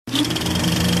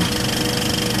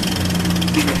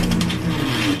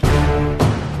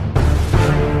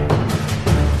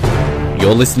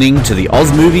You're listening to the Oz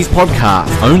Movies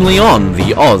Podcast, only on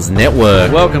the Oz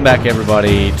Network. Welcome back,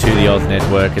 everybody, to the Oz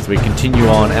Network as we continue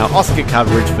on our Oscar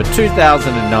coverage for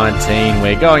 2019.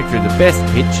 We're going through the Best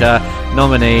Picture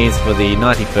nominees for the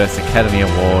 91st Academy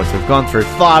Awards. We've gone through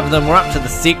 5 of them. We're up to the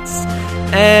 6th,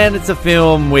 and it's a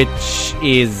film which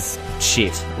is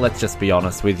shit. Let's just be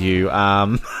honest with you.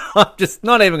 I'm just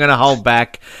not even going to hold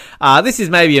back. This is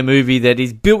maybe a movie that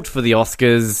is built for the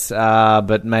Oscars,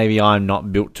 but maybe I'm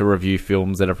not built to review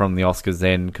films that are from the Oscars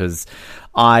then, because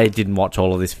I didn't watch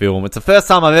all of this film. It's the first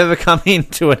time I've ever come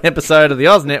into an episode of the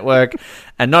Oz Network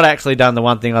and not actually done the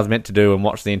one thing I was meant to do and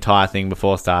watch the entire thing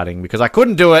before starting, because I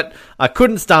couldn't do it. I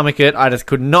couldn't stomach it. I just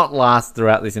could not last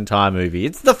throughout this entire movie.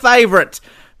 It's The Favourite.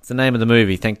 It's the name of the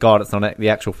movie. Thank God it's not the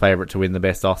actual favourite to win the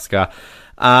best Oscar.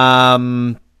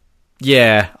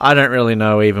 Yeah, I don't really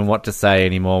know even what to say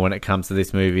anymore when it comes to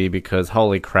this movie, because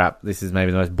holy crap, this is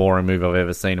maybe the most boring movie I've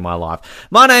ever seen in my life.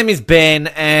 My name is Ben,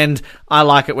 and I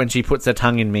like it when she puts her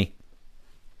tongue in me.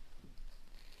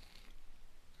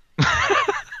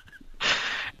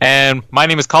 And my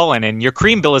name is Colin, and your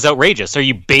cream bill is outrageous. Are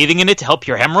you bathing in it to help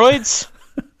your hemorrhoids?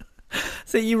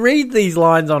 So you read these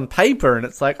lines on paper, and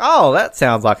it's like, oh, that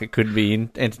sounds like it could be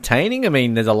entertaining. I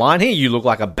mean, there's a line here, you look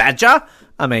like a badger.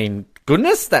 I mean,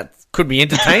 goodness, that could be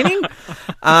entertaining.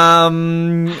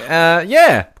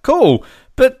 Yeah, cool.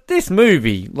 But this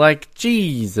movie, like,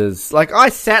 Jesus, like, I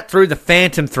sat through the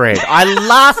Phantom Thread. I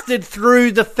lasted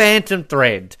through the Phantom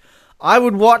Thread. I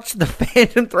would watch the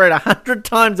Phantom Thread 100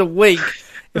 times a week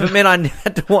if it meant I never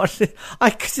had to watch it.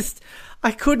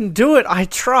 I couldn't do it. I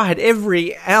tried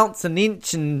every ounce and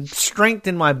inch and strength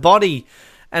in my body.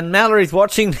 And Mallory's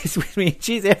watching this with me. And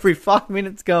she's every 5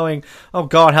 minutes going, oh,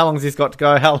 God, how long's this got to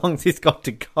go? How long's this got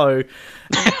to go?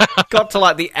 Got to,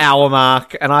 like, the hour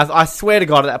mark. And I swear to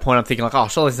God, at that point, I'm thinking, like, oh,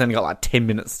 surely it's only got, like, 10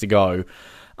 minutes to go.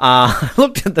 I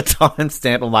looked at the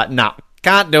timestamp. I'm like, nah,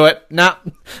 can't do it. Nah,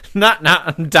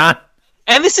 I'm done.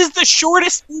 And this is the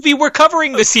shortest movie we're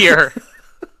covering this year.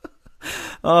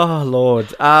 Oh, Lord.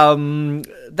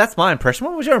 That's my impression.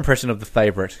 What was your impression of The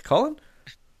Favourite, Colin?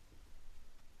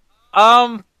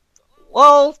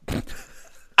 Well,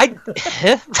 I'm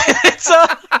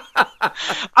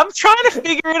trying to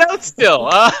figure it out still.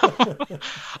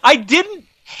 I didn't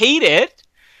hate it.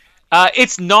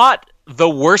 It's not the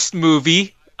worst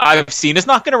movie I've seen. It's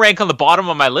not going to rank on the bottom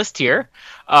of my list here.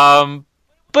 But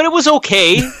it was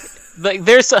okay. Like,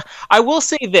 I will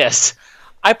say this.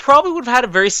 I probably would have had a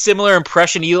very similar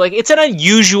impression to you. Like, it's an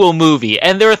unusual movie,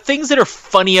 and there are things that are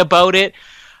funny about it,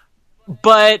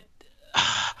 but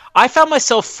I found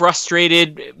myself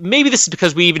frustrated. Maybe this is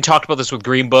because we even talked about this with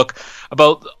Green Book,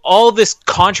 about all this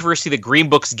controversy that Green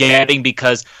Book's getting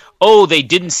because, oh, they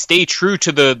didn't stay true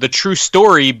to the true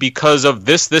story because of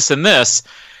this, and this.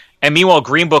 And meanwhile,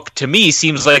 Green Book, to me,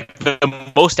 seems like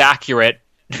the most accurate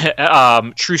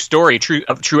true story,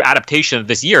 true adaptation of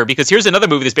this year, because here's another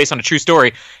movie that's based on a true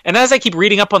story, and as I keep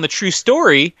reading up on the true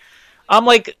story, I'm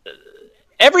like,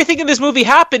 everything in this movie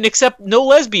happened except no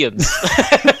lesbians.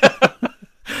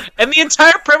 And the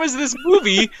entire premise of this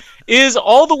movie is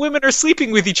all the women are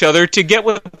sleeping with each other to get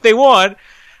what they want.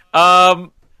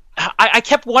 I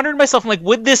kept wondering to myself, I'm like,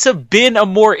 would this have been a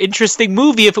more interesting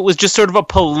movie if it was just sort of a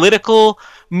political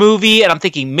movie? And I'm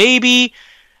thinking maybe.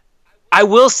 I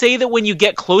will say that when you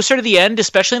get closer to the end,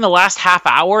 especially in the last half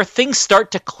hour, things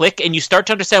start to click and you start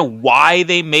to understand why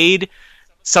they made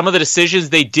some of the decisions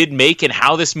they did make and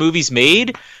how this movie's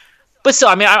made. But still,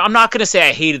 I mean, I'm not going to say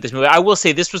I hated this movie. I will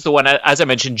say this was the one, as I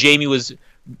mentioned,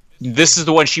 this is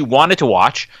the one she wanted to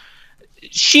watch.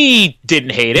 She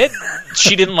didn't hate it.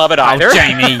 She didn't love it either. Oh,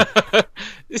 Jamie.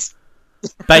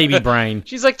 Baby brain.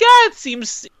 She's like, yeah, it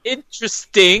seems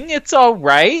interesting. It's all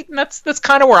right. And that's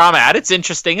kind of where I'm at. It's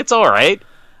interesting. It's all right.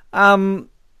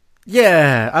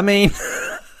 Yeah, I mean,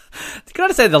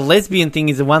 gotta say the lesbian thing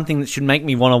is the one thing that should make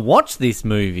me want to watch this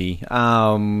movie.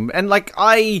 And like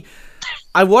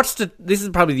I watched it. This is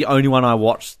probably the only one I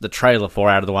watched the trailer for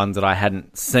out of the ones that I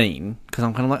hadn't seen, because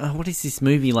I'm kind of like, oh, what is this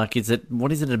movie like?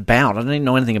 What is it about? I don't even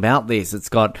know anything about this. It's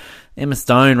got Emma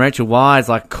Stone, Rachel Weisz,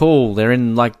 like, cool. They're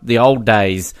in like the old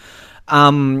days.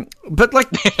 But like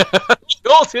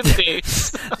golden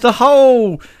days. The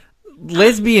whole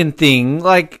lesbian thing,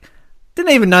 like,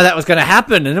 didn't even know that was going to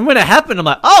happen. And then when it happened, I'm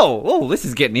like, oh, this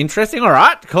is getting interesting. All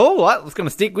right, cool. I was going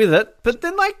to stick with it. But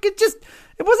then, like,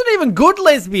 it wasn't even good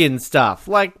lesbian stuff.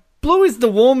 Like, Blue is the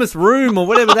Warmest Room or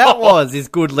whatever that was is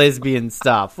good lesbian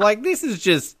stuff. Like, this is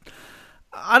just,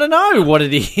 I don't know what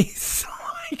it is.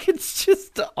 Like, it's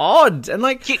just odd. And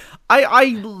like, I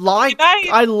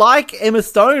like Emma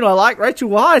Stone. I like Rachel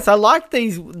Weisz. I like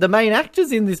the main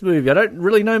actors in this movie. I don't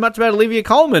really know much about Olivia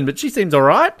Colman, but she seems all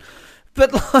right.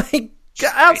 But, like,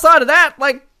 outside of that,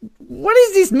 like, what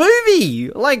is this movie?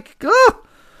 Like, ugh.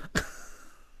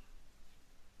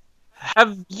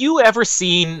 Have you ever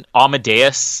seen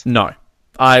Amadeus? No.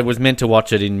 I was meant to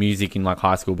watch it in music in, like,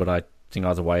 high school, but I think I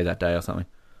was away that day or something.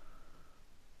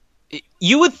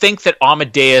 You would think that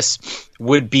Amadeus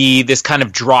would be this kind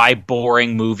of dry,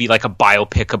 boring movie, like a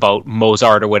biopic about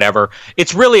Mozart or whatever.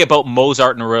 It's really about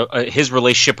Mozart and his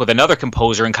relationship with another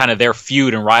composer and kind of their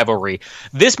feud and rivalry.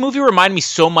 This movie reminded me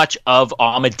so much of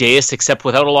Amadeus, except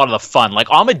without a lot of the fun.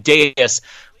 Like, Amadeus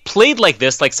played like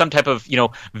this, like some type of,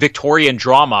 Victorian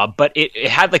drama, but it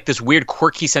had like this weird,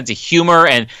 quirky sense of humor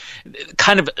and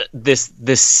kind of this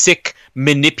sick,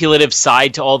 manipulative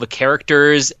side to all the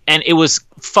characters, and it was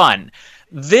fun.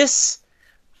 This,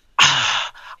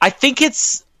 I think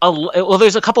there's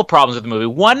a couple problems with the movie.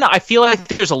 One, I feel like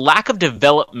there's a lack of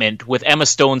development with Emma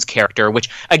Stone's character, which,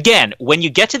 again, when you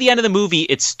get to the end of the movie,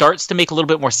 it starts to make a little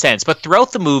bit more sense. But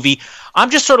throughout the movie, I'm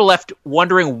just sort of left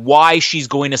wondering why she's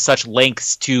going to such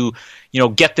lengths to,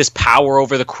 get this power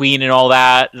over the queen and all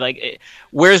that. Like,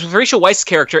 whereas with Rachel Weisz's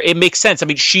character, it makes sense. I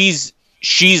mean, she's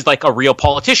like a real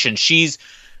politician. She's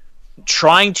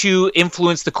trying to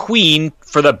influence the queen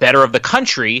for the better of the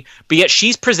country, but yet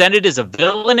she's presented as a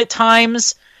villain at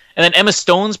times. And then Emma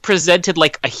Stone's presented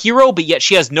like a hero, but yet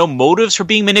she has no motives for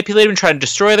being manipulative and trying to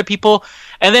destroy other people.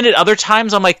 And then at other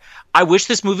times, I'm like, I wish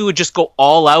this movie would just go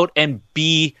all out and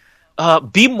be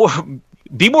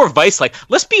more Vice-like.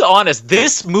 Let's be honest,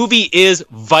 this movie is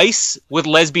Vice with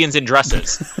lesbians in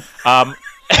dresses.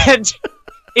 And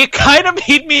it kind of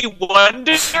made me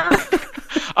wonder.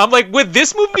 I'm like, would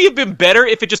this movie have been better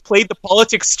if it just played the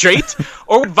politics straight?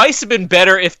 Or would Vice have been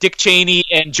better if Dick Cheney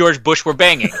and George Bush were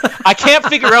banging? I can't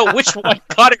figure out which one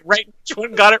got it right and which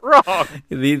one got it wrong.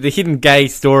 The hidden gay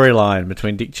storyline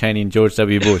between Dick Cheney and George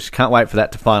W. Bush. Can't wait for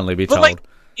that to finally be told. Like,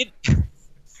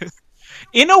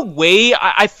 in a way,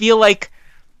 I feel like,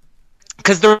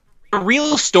 because the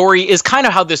real story is kind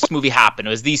of how this movie happened.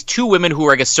 It was these two women who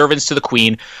were, I guess, servants to the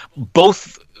queen.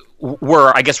 Both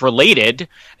were, I guess, related,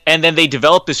 and then they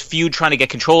developed this feud trying to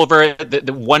get control over it.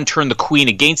 The one turned the queen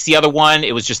against the other one.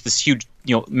 It was just this huge,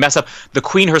 mess up. The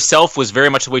queen herself was very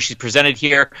much the way she's presented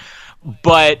here,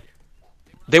 but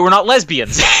they were not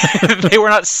lesbians. They were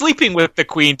not sleeping with the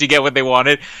queen to get what they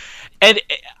wanted. And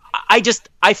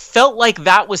I felt like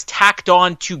that was tacked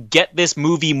on to get this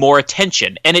movie more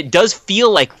attention. And it does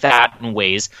feel like that in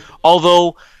ways,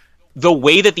 although the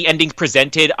way that the ending's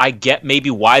presented, I get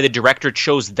maybe why the director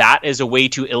chose that as a way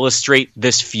to illustrate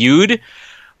this feud.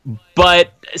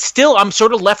 But still, I'm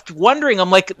sort of left wondering,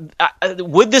 I'm like,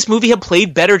 would this movie have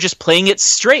played better just playing it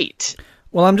straight?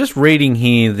 Well, I'm just reading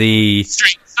here the...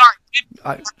 Straight,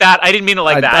 sorry. I didn't mean it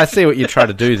like that. I see what you're trying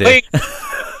to do there.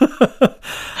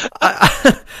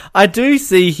 I do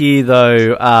see here,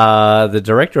 though, the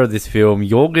director of this film,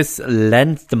 Yorgos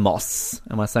Lanthimos,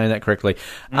 am I saying that correctly,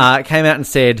 came out and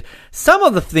said, some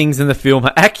of the things in the film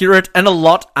are accurate and a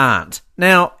lot aren't.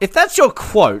 Now, if that's your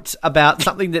quote about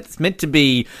something that's meant to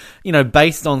be,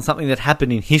 based on something that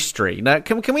happened in history, now,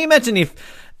 can we imagine if,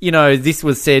 this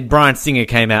was said, Bryan Singer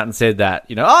came out and said that,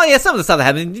 oh yeah, some of the stuff that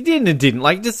happened, it didn't and didn't,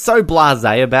 like, just so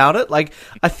blasé about it. Like,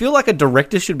 I feel like a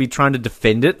director should be trying to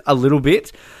defend it a little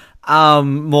bit.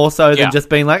 More so than just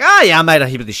being like, oh yeah, I made a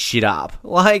heap of this shit up.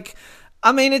 Like,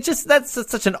 I mean, that's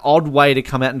such an odd way to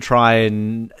come out and try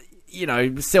and,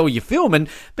 sell your film. And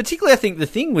particularly, I think the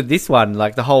thing with this one,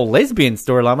 like the whole lesbian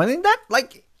storyline, I think that,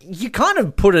 like, you kind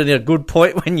of put it in a good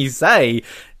point when you say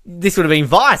this would have been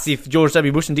Vice if George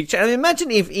W. Bush and Dick Cheney... I mean,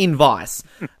 imagine if in Vice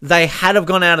they had have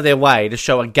gone out of their way to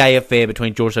show a gay affair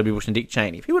between George W. Bush and Dick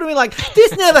Cheney. People would have been like,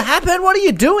 this never happened, what are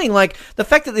you doing? Like, the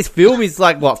fact that this film is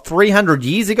like, 300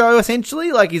 years ago,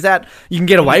 essentially? Like, is that... You can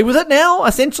get away with it now,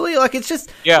 essentially? Like, it's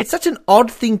just... Yeah. It's such an odd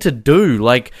thing to do.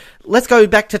 Like, let's go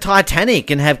back to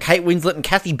Titanic and have Kate Winslet and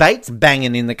Kathy Bates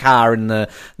banging in the car in the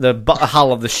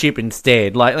hull of the ship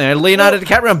instead. Like, Leonardo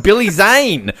DiCaprio and Billy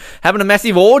Zane having a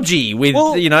massive orgy with,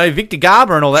 Victor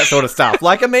Garber and all that sort of stuff.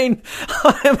 Like, I mean,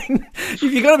 if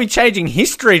you're going to be changing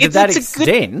history to that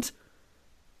extent...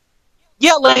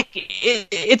 Yeah, like,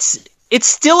 it's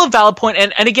still a valid point.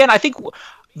 And again, I think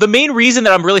the main reason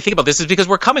that I'm really thinking about this is because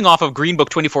we're coming off of Green Book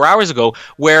 24 hours ago,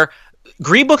 where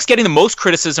Green Book's getting the most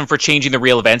criticism for changing the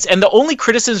real events, and the only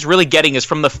criticism really getting is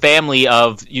from the family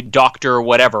of Dr.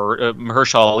 whatever,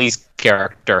 Mahershala Ali's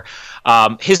character.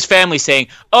 His family saying,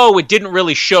 oh, it didn't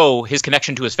really show his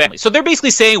connection to his family. So they're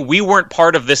basically saying we weren't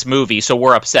part of this movie, so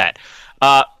we're upset.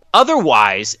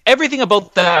 Otherwise, everything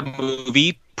about that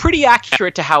movie, pretty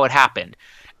accurate to how it happened.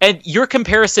 And your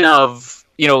comparison of,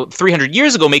 300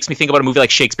 years ago makes me think about a movie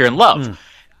like Shakespeare in Love.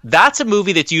 that's a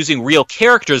movie that's using real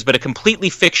characters but a completely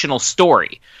fictional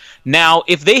story. Now,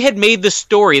 if they had made the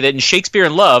story that in Shakespeare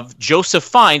in Love, Joseph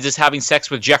Fiennes is having sex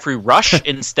with Jeffrey Rush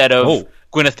instead of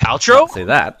Gwyneth Paltrow, say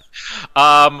that.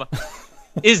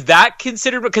 Is that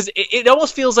considered? Because it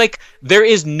almost feels like there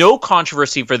is no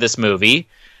controversy for this movie,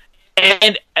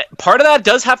 and part of that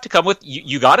does have to come with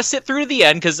you got to sit through to the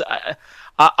end. Because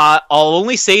I'll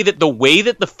only say that the way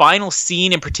that the final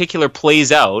scene in particular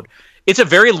plays out. It's a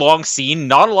very long scene.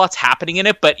 Not a lot's happening in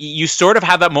it, but you sort of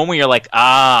have that moment where you're like,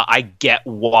 I get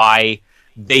why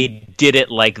they did it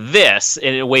like this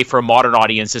in a way for modern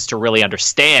audiences to really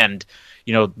understand,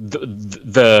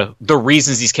 the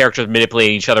reasons these characters are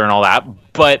manipulating each other and all that.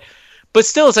 But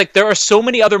still, it's like there are so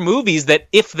many other movies that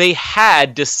if they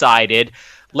had decided,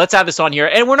 let's have this on here,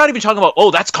 and we're not even talking about,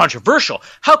 that's controversial.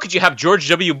 How could you have George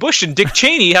W. Bush and Dick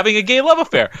Cheney having a gay love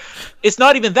affair? It's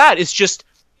not even that. It's just,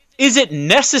 is it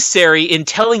necessary in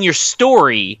telling your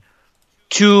story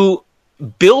to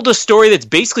build a story that's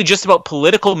basically just about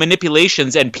political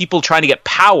manipulations and people trying to get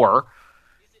power?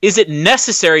 Is it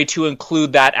necessary to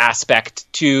include that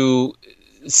aspect to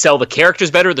sell the characters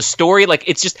better, the story? Like,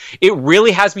 it's just, it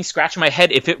really has me scratching my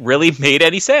head if it really made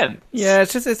any sense. Yeah,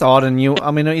 it's odd. And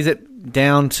is it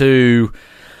down to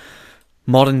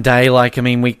modern day?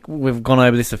 We've gone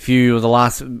over this a few of the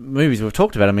last movies we've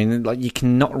talked about. You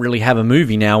cannot really have a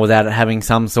movie now without it having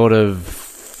some sort of,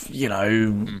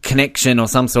 connection or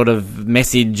some sort of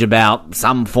message about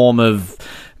some form of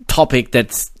topic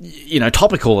that's,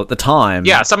 topical at the time.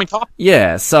 Yeah, something topical.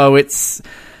 Yeah, so it's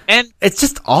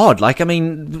just odd.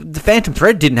 The Phantom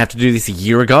Thread didn't have to do this a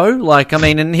year ago.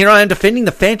 And here I am defending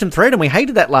the Phantom Thread, and we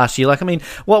hated that last year.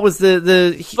 What was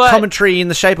the commentary in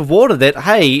The Shape of Water that,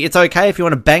 hey, it's okay if you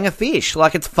want to bang a fish.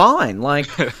 It's fine.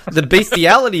 The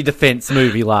bestiality defense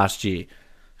movie last year.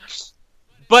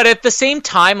 But at the same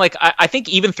time, I think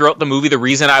even throughout the movie, the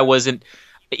reason I wasn't,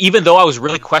 even though I was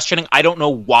really questioning, I don't know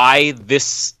why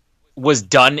this was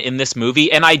done in this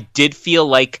movie, and I did feel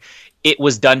like it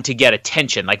was done to get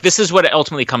attention. This is what it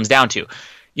ultimately comes down to.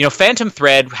 Phantom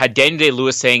Thread had Daniel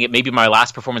Day-Lewis saying it may be my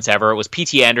last performance ever. It was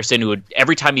P.T. Anderson, who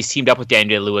every time he's teamed up with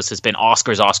Daniel Day-Lewis has been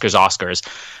Oscars, Oscars, Oscars.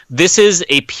 This is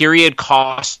a period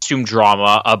costume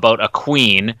drama about a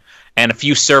queen and a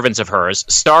few servants of hers,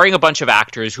 starring a bunch of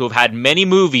actors who have had many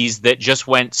movies that just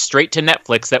went straight to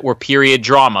Netflix that were period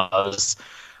dramas.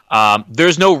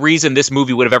 There's no reason this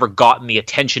movie would have ever gotten the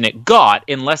attention it got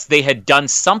unless they had done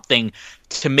something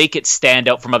to make it stand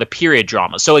out from other period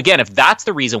dramas. So again, if that's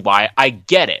the reason why, I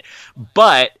get it.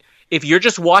 But if you're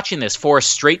just watching this for a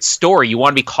straight story, you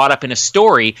want to be caught up in a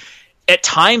story, at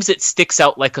times it sticks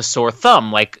out like a sore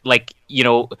thumb,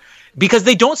 because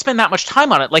they don't spend that much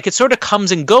time on it. It sort of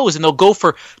comes and goes, and they'll go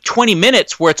for 20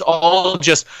 minutes where it's all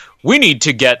just, we need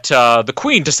to get the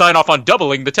Queen to sign off on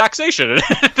doubling the taxation.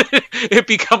 It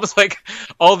becomes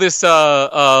all this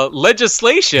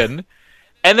legislation,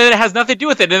 and then it has nothing to do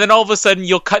with it. And then all of a sudden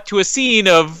you'll cut to a scene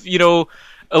of,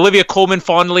 Olivia Colman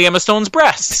fondling Emma Stone's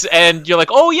breasts, and you're like,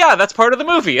 oh yeah, that's part of the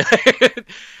movie.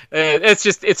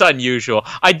 It's unusual.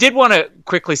 I did want to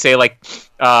quickly say,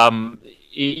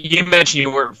 you mentioned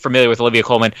you weren't familiar with Olivia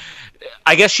Colman.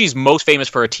 I guess she's most famous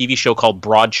for a TV show called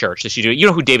Broadchurch. Does she do? You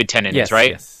know who David Tennant is,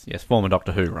 right? Yes, former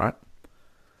Doctor Who, right?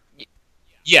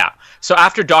 Yeah. So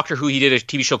after Doctor Who, he did a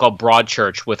TV show called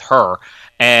Broadchurch with her,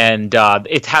 and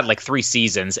it had 3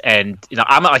 seasons. And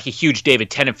I'm not a huge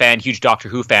David Tennant fan, huge Doctor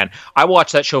Who fan. I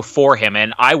watched that show for him,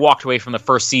 and I walked away from the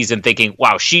first season thinking,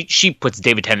 wow, she puts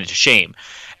David Tennant to shame.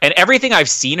 And everything I've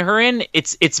seen her in,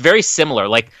 it's very similar.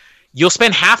 You'll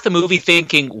spend half the movie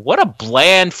thinking, what a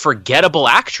bland, forgettable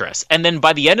actress. And then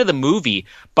by the end of the movie,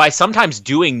 by sometimes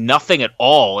doing nothing at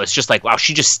all, it's just wow,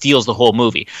 she just steals the whole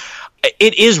movie.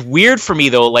 It is weird for me,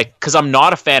 though, because I'm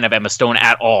not a fan of Emma Stone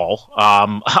at all.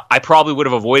 I probably would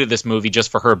have avoided this movie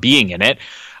just for her being in it.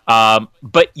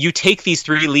 But you take these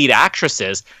 3 lead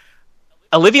actresses.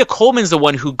 Olivia Colman's the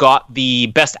one who got the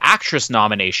Best Actress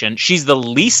nomination. She's the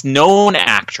least known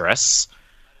actress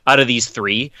out of these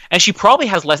 3, and she probably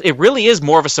has less. It really is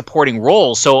more of a supporting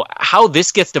role. So how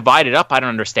this gets divided up, I don't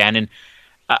understand. And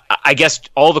I guess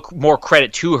all the more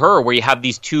credit to her, where you have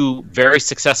these 2 very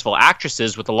successful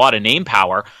actresses with a lot of name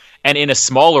power, and in a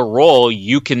smaller role,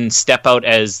 you can step out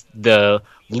as the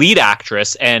lead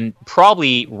actress, and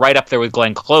probably right up there with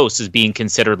Glenn Close as being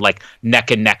considered neck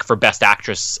and neck for Best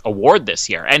Actress award this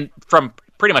year, and from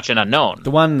pretty much an unknown. The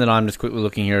one that I'm just quickly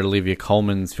looking here at Olivia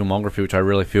Colman's filmography, which I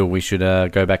really feel we should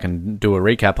go back and do a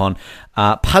recap on,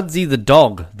 Pudsey the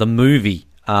Dog, the movie,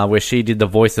 where she did the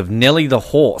voice of Nellie the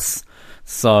Horse.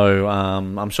 So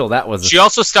I'm sure that was... She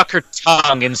also stuck her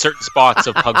tongue in certain spots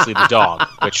of Pugsley the Dog,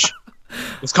 which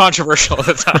It was controversial at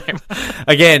the time.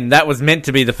 Again, that was meant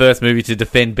to be the first movie to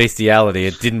defend bestiality.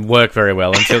 It didn't work very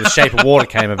well until The Shape of Water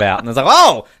came about. And it's like,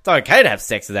 oh, it's okay to have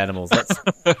sex with animals. Let's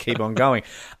keep on going.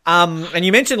 And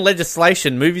you mentioned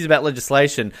legislation, movies about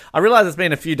legislation. I realise it's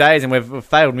been a few days and we've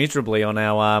failed miserably on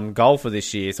our goal for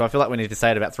this year, so I feel like we need to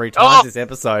say it about 3 times this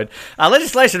episode.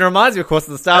 Legislation reminds me, of course,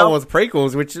 of the Star Wars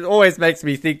prequels, which always makes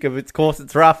me think of, of course,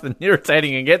 it's rough and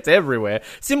irritating and gets everywhere.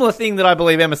 Similar thing that I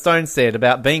believe Emma Stone said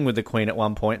about being with the Queen at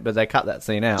one point, but they cut that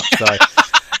scene out, so...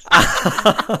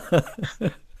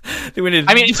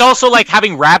 it's also like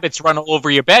having rabbits run all over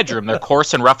your bedroom. They're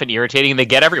coarse and rough and irritating, and they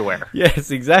get everywhere.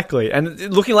 Yes, exactly. And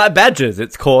looking like badgers.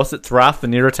 It's coarse, it's rough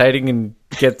and irritating and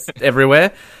gets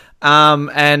everywhere.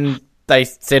 And they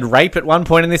said rape at one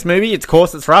point in this movie. It's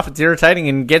coarse, it's rough, it's irritating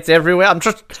and gets everywhere.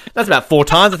 That's about 4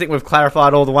 times. I think we've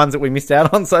clarified all the ones that we missed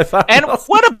out on so far. And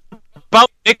what about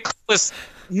Nicholas?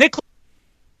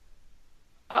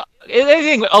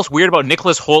 Anything else weird about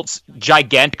Nicholas Holt's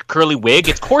gigantic curly wig?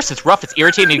 It's coarse, it's rough, it's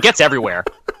irritating, it gets everywhere.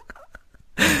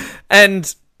 And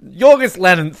Yorgos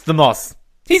Lanthimos,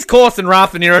 he's coarse and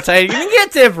rough and irritating, and he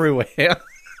gets everywhere.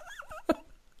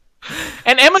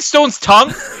 And Emma Stone's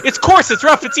tongue, it's coarse, it's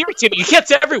rough, it's irritating, it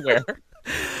gets everywhere.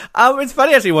 It's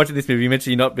funny actually watching this movie. You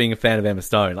mentioned you're not being a fan of Emma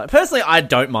Stone. Like, personally, I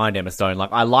don't mind Emma Stone.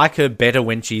 Like, I like her better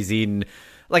when she's in...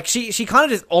 Like, she kind of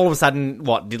just all of a sudden,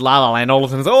 did La La Land all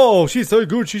of a sudden, oh, she's so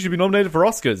good, she should be nominated for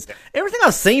Oscars. Everything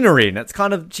I've seen her in, it's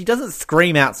kind of, she doesn't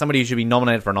scream out somebody who should be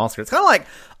nominated for an Oscar. It's kind of like,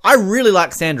 I really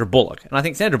like Sandra Bullock, and I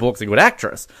think Sandra Bullock's a good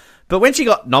actress. But when she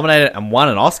got nominated and won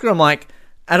an Oscar, I'm like,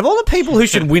 out of all the people who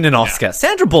should win an Oscar,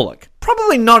 Sandra Bullock,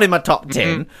 probably not in my top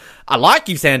 10. I like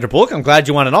you, Sandra Bullock, I'm glad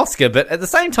you won an Oscar, but at the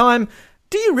same time,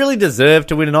 do you really deserve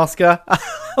to win an Oscar?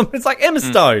 It's like Emma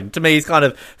Stone, to me, is kind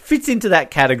of fits into that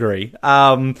category.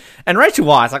 And Rachel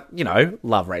Weisz,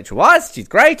 love Rachel Weisz. She's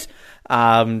great.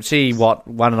 She,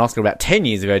 won an Oscar about 10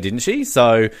 years ago, didn't she?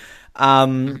 So,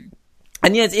 and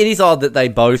yes, it is odd that they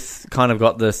both kind of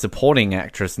got the supporting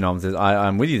actress noms.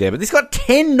 I'm with you there. But this got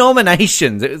 10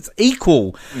 nominations. It's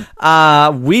equal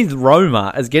with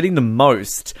Roma as getting the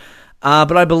most.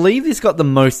 But I believe this got the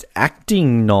most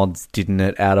acting nods, didn't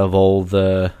it, out of all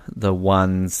the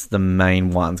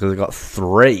main ones, because it got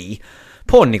 3.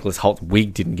 Poor Nicholas Holt's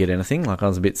wig didn't get anything. Like, I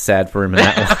was a bit sad for him in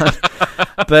that one.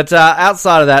 But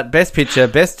outside of that, Best Picture,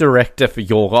 Best Director for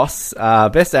Yorgos,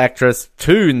 Best Actress,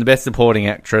 2 in the Best Supporting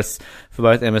Actress for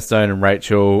both Emma Stone and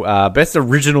Rachel, Best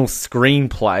Original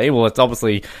Screenplay. Well, it's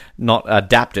obviously not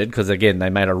adapted, because, again, they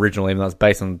made it original, even though it's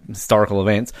based on historical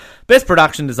events. Best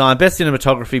Production Design, Best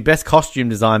Cinematography, Best Costume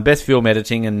Design, Best Film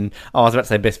Editing, and, I was about to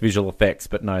say Best Visual Effects,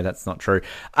 but no, that's not true.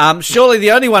 Surely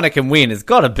the only one that can win has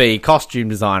got to be Costume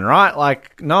Design, right?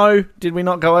 Like, no? Did we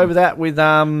not go over that with,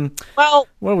 Well...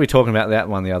 What were we talking about that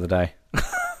one the other day?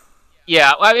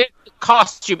 Yeah,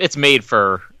 costume, it's made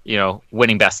for...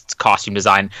 winning best costume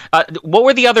design. What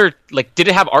were the other, did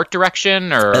it have art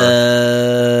direction or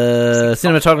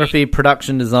cinematography,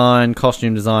 production design,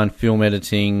 costume design, film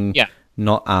editing? Yeah,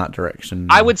 not art direction.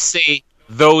 I would say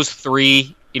those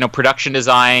 3, production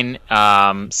design,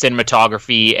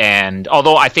 cinematography, and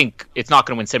although I think it's not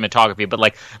going to win cinematography,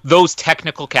 but those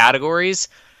technical categories.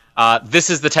 This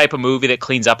is the type of movie that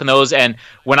cleans up in those. And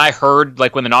when I heard,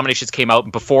 when the nominations came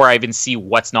out, before I even see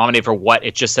what's nominated for what,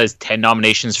 it just says 10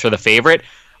 nominations for the favorite,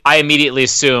 I immediately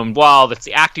assumed, well, that's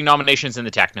the acting nominations and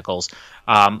the technicals.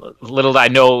 Little did I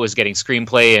know it was getting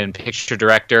screenplay and picture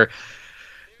director.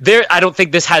 I don't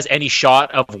think this has any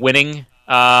shot of winning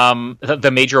the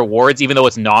major awards, even though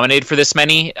it's nominated for this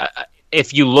many.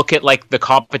 If you look at the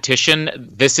competition,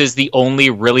 this is the only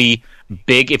really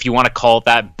big, if you want to call it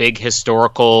that, big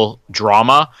historical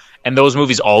drama, and those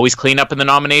movies always clean up in the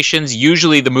nominations.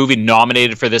 Usually the movie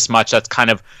nominated for this much, that's kind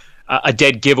of a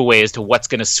dead giveaway as to what's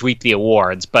going to sweep the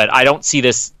awards, but I don't see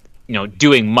this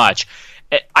doing much.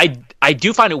 I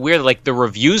do find it weird the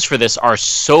reviews for this are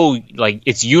so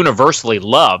it's universally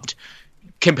loved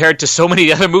compared to so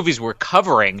many other movies we're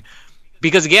covering,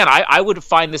 because again, I would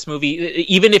find this movie,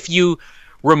 even if you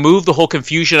remove the whole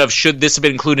confusion of should this have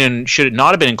been included and should it not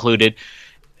have been included,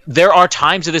 there are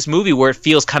times of this movie where it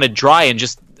feels kind of dry, and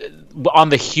just on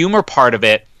the humor part of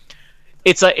it,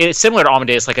 it's similar to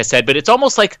Amadeus, like I said, but it's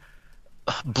almost like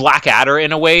Blackadder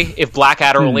in a way. If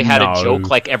Blackadder only had a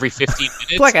joke every 15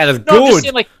 minutes, Blackadder's good.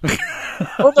 Saying,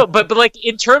 but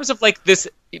in terms of this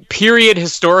period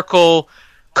historical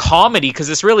comedy, because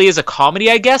this really is a comedy,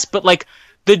 I guess, but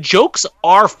the jokes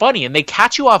are funny and they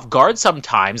catch you off guard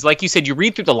sometimes. Like you said, you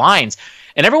read through the lines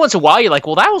and every once in a while you're like,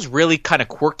 well, that was really kind of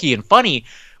quirky and funny.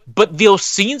 But those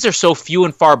scenes are so few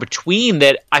and far between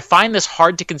that I find this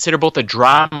hard to consider both a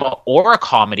drama or a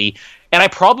comedy. And I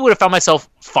probably would have found myself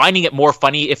finding it more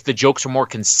funny if the jokes were more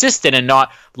consistent and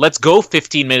not, let's go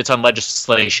 15 minutes on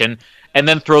legislation and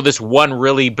then throw this one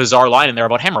really bizarre line in there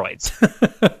about hemorrhoids.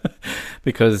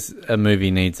 Because a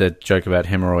movie needs a joke about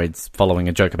hemorrhoids following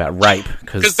a joke about rape.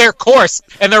 Because they're coarse,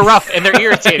 and they're rough, and they're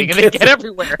irritating, and they get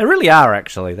everywhere. They really are,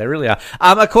 actually. They really are.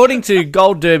 According to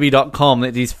GoldDerby.com,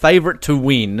 it is favourite to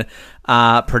win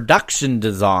production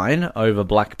design over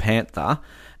Black Panther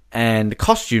and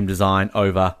costume design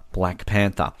over Black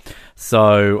Panther.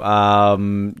 So,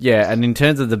 yeah, and in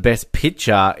terms of the best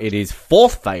picture, it is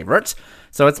fourth favourite.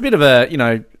 So it's a bit of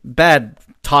a, bad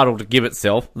title to give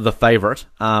itself, The Favourite,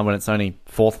 when it's only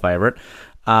fourth favourite.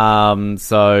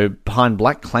 So behind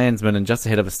Black Klansman and just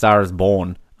ahead of A Star Is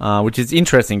Born, which is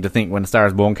interesting to think when A Star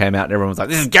Is Born came out and everyone was like,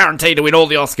 this is guaranteed to win all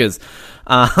the Oscars.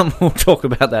 We'll talk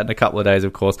about that in a couple of days,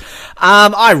 of course.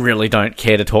 I really don't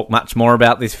care to talk much more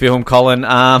about this film, Colin.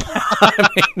 I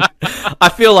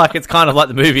feel like it's kind of like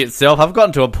the movie itself. I've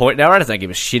gotten to a point now where I just don't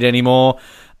give a shit anymore.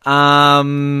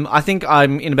 I think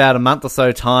I'm in about a month or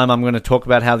so time. I'm going to talk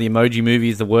about how the Emoji Movie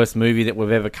is the worst movie that we've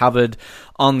ever covered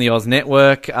on the Oz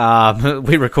Network.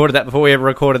 We recorded that before we ever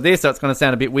recorded this, so it's going to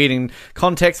sound a bit weird in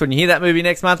context when you hear that movie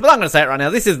next month. But I'm going to say it right now.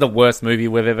 This is the worst movie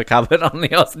we've ever covered on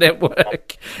the Oz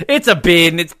Network. It's a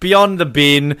bin. It's beyond the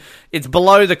bin. It's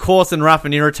below the coarse and rough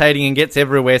and irritating and gets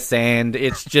everywhere sand.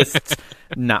 It's just,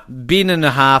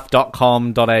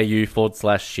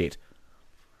 binandhalf.com.au/shit.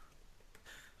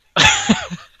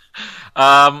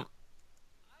 I'm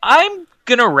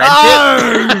gonna rent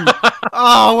it.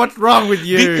 Oh, what's wrong with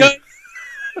you? Because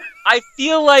I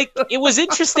feel like it was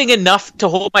interesting enough to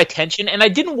hold my attention, and I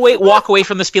didn't walk away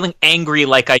from this feeling angry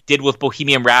like I did with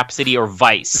Bohemian Rhapsody or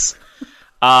Vice.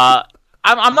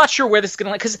 I'm not sure where this is going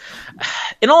to land, because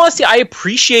in all honesty, I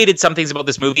appreciated some things about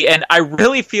this movie, and I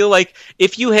really feel like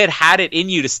if you had it in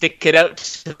you to stick it out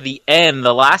to the end,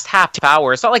 the last half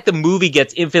hour, it's not like the movie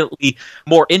gets infinitely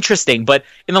more interesting, but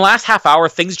in the last half hour,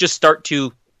 things just start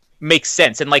to make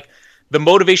sense, and like the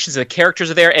motivations of the characters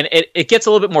are there, and it gets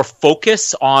a little bit more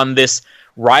focus on this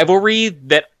rivalry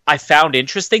that I found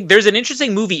interesting. There's an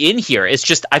interesting movie in here. It's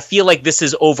just, I feel like this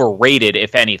is overrated,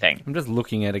 if anything. I'm just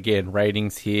looking at, again,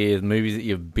 ratings here, the movies that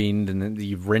you've binned, and then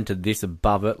you've rented this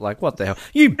above it. Like, what the hell?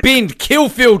 You binned Kill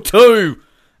Bill 2,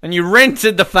 and you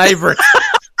rented The Favourite.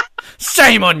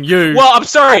 Shame on you. Well, I'm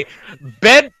sorry.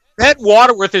 Ben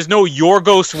Waterworth is no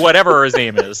Yorgos whatever his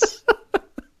name is.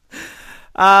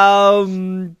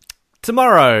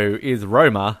 Tomorrow is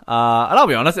Roma, and I'll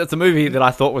be honest, it's a movie that I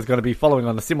thought was going to be following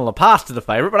on a similar path to The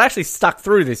Favourite, but I actually stuck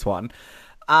through this one.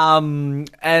 And,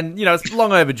 it's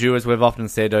long overdue, as we've often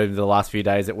said over the last few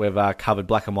days, that we've covered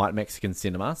black and white Mexican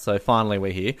cinema, so finally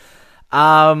we're here.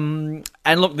 And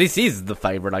look, this is The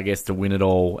Favourite, I guess, to win it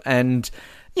all. And,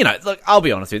 look, I'll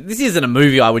be honest with you, this isn't a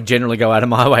movie I would generally go out of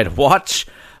my way to watch,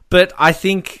 but I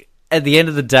think at the end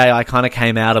of the day, I kind of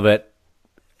came out of it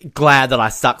glad that I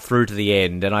stuck through to the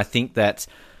end, and I think that,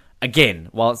 again,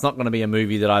 while it's not going to be a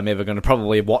movie that I'm ever going to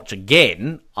probably watch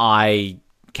again, I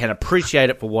can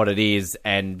appreciate it for what it is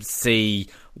and see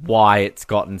why it's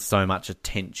gotten so much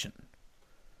attention.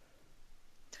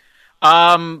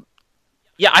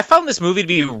 Yeah, I found this movie to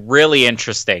be really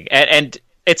interesting, and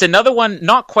it's another one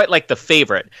not quite like The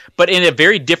Favourite, but in a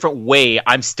very different way.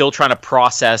 I'm still trying to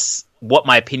process what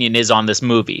my opinion is on this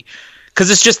movie.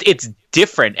 Because it's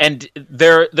different, and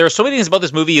there are so many things about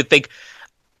this movie you think,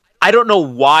 I don't know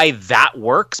why that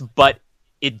works, but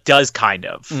it does kind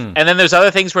of. And then there's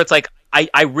other things where it's like,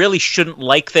 I really shouldn't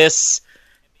like this,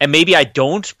 and maybe I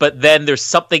don't, but then there's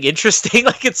something interesting.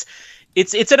 Like it's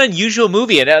an unusual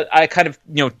movie, and I kind of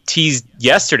teased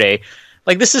yesterday,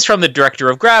 like this is from the director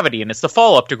of Gravity, and it's the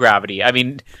follow-up to Gravity. I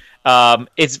mean,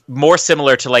 it's more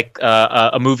similar to like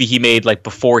a movie he made like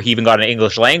before he even got into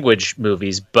English language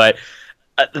movies, but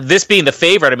this being The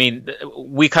Favourite, I mean,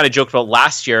 we kind of joked about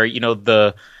last year,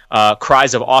 the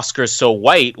cries of Oscars so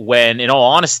white, when in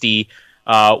all honesty,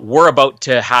 we're about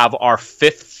to have our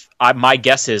fifth, my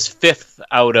guess is fifth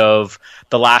out of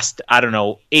the last,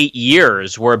 8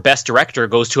 years where Best Director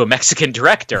goes to a Mexican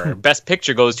director, Best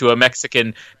Picture goes to a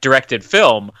Mexican directed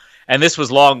film. And this was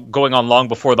going on long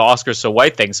before the Oscars so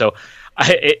white thing. So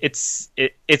it's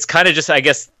kind of just, I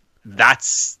guess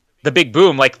that's the big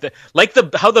boom, how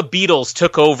the Beatles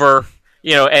took over,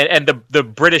 and the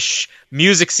British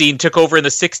music scene took over in the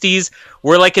 60s.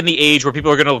 We're like in the age where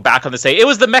people are going to look back on this and say, it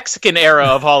was the Mexican era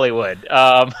of Hollywood.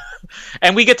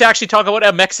 And we get to actually talk about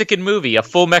a Mexican movie, a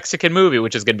full Mexican movie,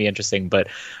 which is going to be interesting. But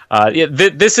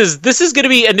this is going to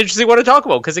be an interesting one to talk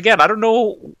about because, again, I don't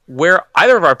know where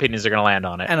either of our opinions are going to land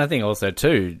on it. And I think also,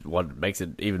 too, what makes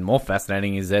it even more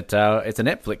fascinating is that it's a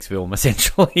Netflix film,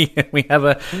 essentially. We have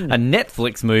a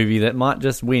Netflix movie that might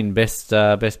just win Best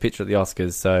Picture at the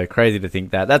Oscars. So crazy to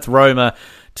think that. That's Roma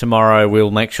tomorrow.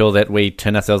 We'll make sure that we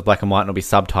turn ourselves black and white and it'll be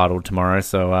subtitled tomorrow.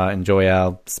 So enjoy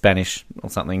our Spanish or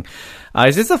something.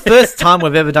 Is this the first time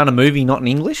we've ever done a movie not in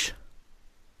English?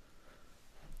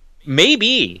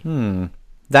 Maybe. That and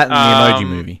the Emoji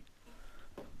Movie.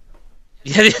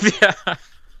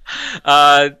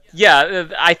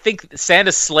 I think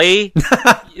Santa's Sleigh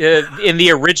in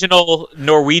the original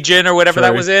Norwegian or whatever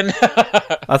that was in.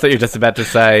 I thought you were just about to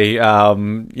say, any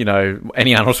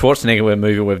Arnold Schwarzenegger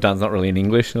movie we've done is not really in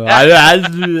English. I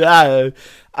don't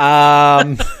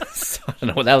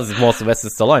know what that was. More Sylvester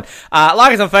Stallone.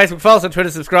 Like us on Facebook, follow us on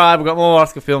Twitter, subscribe. We've got more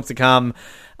Oscar films to come.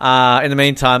 In the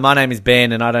meantime, my name is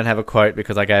Ben, and I don't have a quote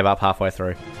because I gave up halfway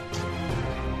through.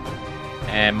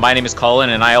 And my name is Colin,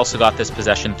 and I also got this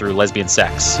possession through lesbian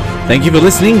sex. Thank you for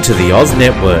listening to the Oz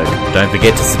Network. Don't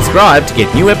forget to subscribe to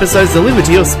get new episodes delivered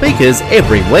to your speakers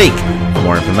every week. For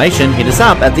more information, hit us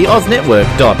up at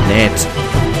theoznetwork.net.